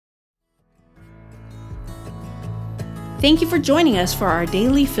Thank you for joining us for our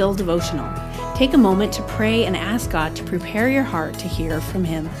Daily Fill devotional. Take a moment to pray and ask God to prepare your heart to hear from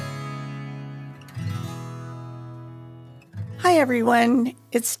Him. Hi everyone,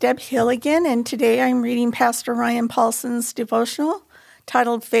 it's Deb Hill again, and today I'm reading Pastor Ryan Paulson's devotional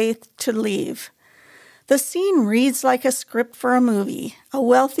titled Faith to Leave. The scene reads like a script for a movie. A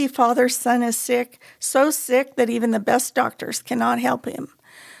wealthy father's son is sick, so sick that even the best doctors cannot help him.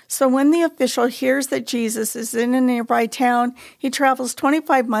 So when the official hears that Jesus is in a nearby town, he travels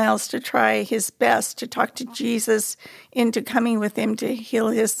 25 miles to try his best to talk to Jesus into coming with him to heal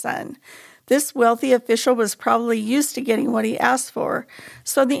his son. This wealthy official was probably used to getting what he asked for,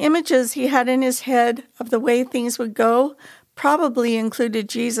 so the images he had in his head of the way things would go probably included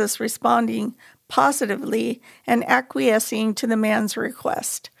Jesus responding positively and acquiescing to the man's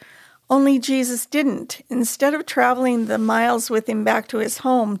request. Only Jesus didn't. Instead of traveling the miles with him back to his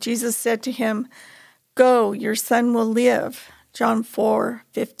home, Jesus said to him, "Go, your son will live." John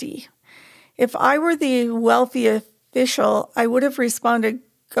 4:50. If I were the wealthy official, I would have responded,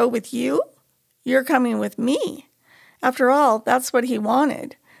 "Go with you? You're coming with me." After all, that's what he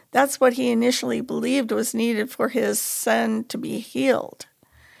wanted. That's what he initially believed was needed for his son to be healed.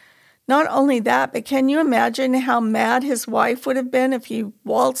 Not only that, but can you imagine how mad his wife would have been if he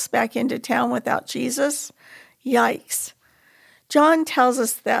waltzed back into town without Jesus? Yikes. John tells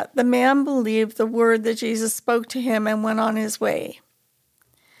us that the man believed the word that Jesus spoke to him and went on his way.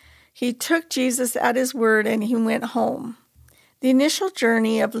 He took Jesus at his word and he went home. The initial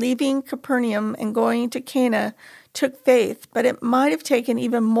journey of leaving Capernaum and going to Cana took faith, but it might have taken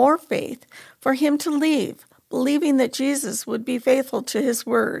even more faith for him to leave, believing that Jesus would be faithful to his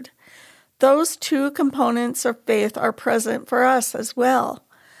word. Those two components of faith are present for us as well.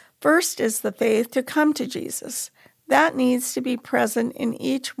 First is the faith to come to Jesus. That needs to be present in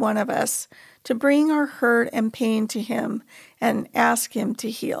each one of us to bring our hurt and pain to him and ask him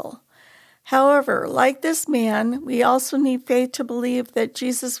to heal. However, like this man, we also need faith to believe that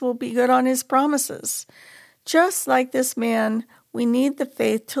Jesus will be good on his promises. Just like this man, we need the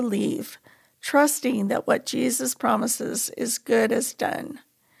faith to leave, trusting that what Jesus promises is good as done.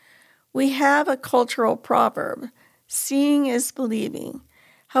 We have a cultural proverb, seeing is believing.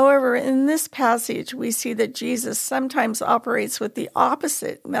 However, in this passage, we see that Jesus sometimes operates with the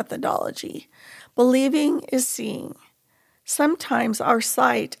opposite methodology. Believing is seeing. Sometimes our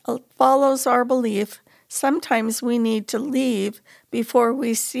sight follows our belief. Sometimes we need to leave before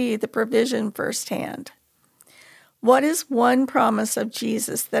we see the provision firsthand. What is one promise of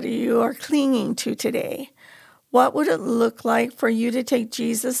Jesus that you are clinging to today? What would it look like for you to take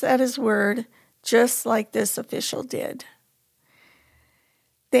Jesus at his word, just like this official did?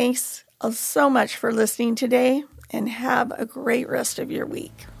 Thanks so much for listening today, and have a great rest of your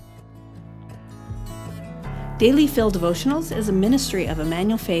week. Daily Fill Devotionals is a ministry of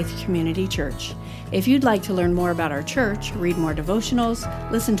Emmanuel Faith Community Church. If you'd like to learn more about our church, read more devotionals,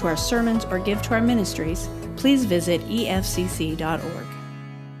 listen to our sermons, or give to our ministries, please visit efcc.org.